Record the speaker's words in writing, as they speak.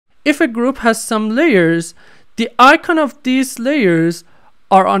if a group has some layers, the icon of these layers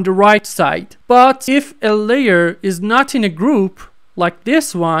are on the right side. But if a layer is not in a group, like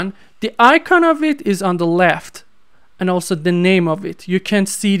this one, the icon of it is on the left, and also the name of it. You can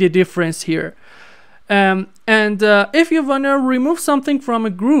see the difference here. If you want to remove something from a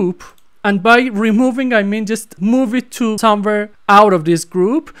group, and by removing I mean just move it to somewhere out of this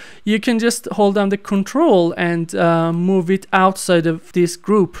group, you can just hold down the control and move it outside of this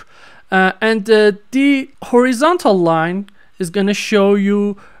group. The horizontal line is going to show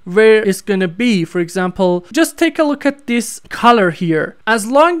you where it's going to be. For example, just take a look at this color here. As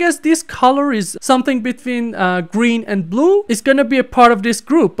long as this color is something between green and blue, it's going to be a part of this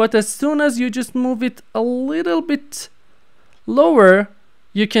group. But as soon as you just move it a little bit lower,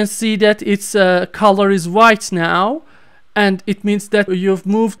 you can see that its color is white now, and it means that you've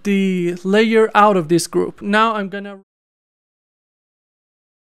moved the layer out of this group. Now I'm gonna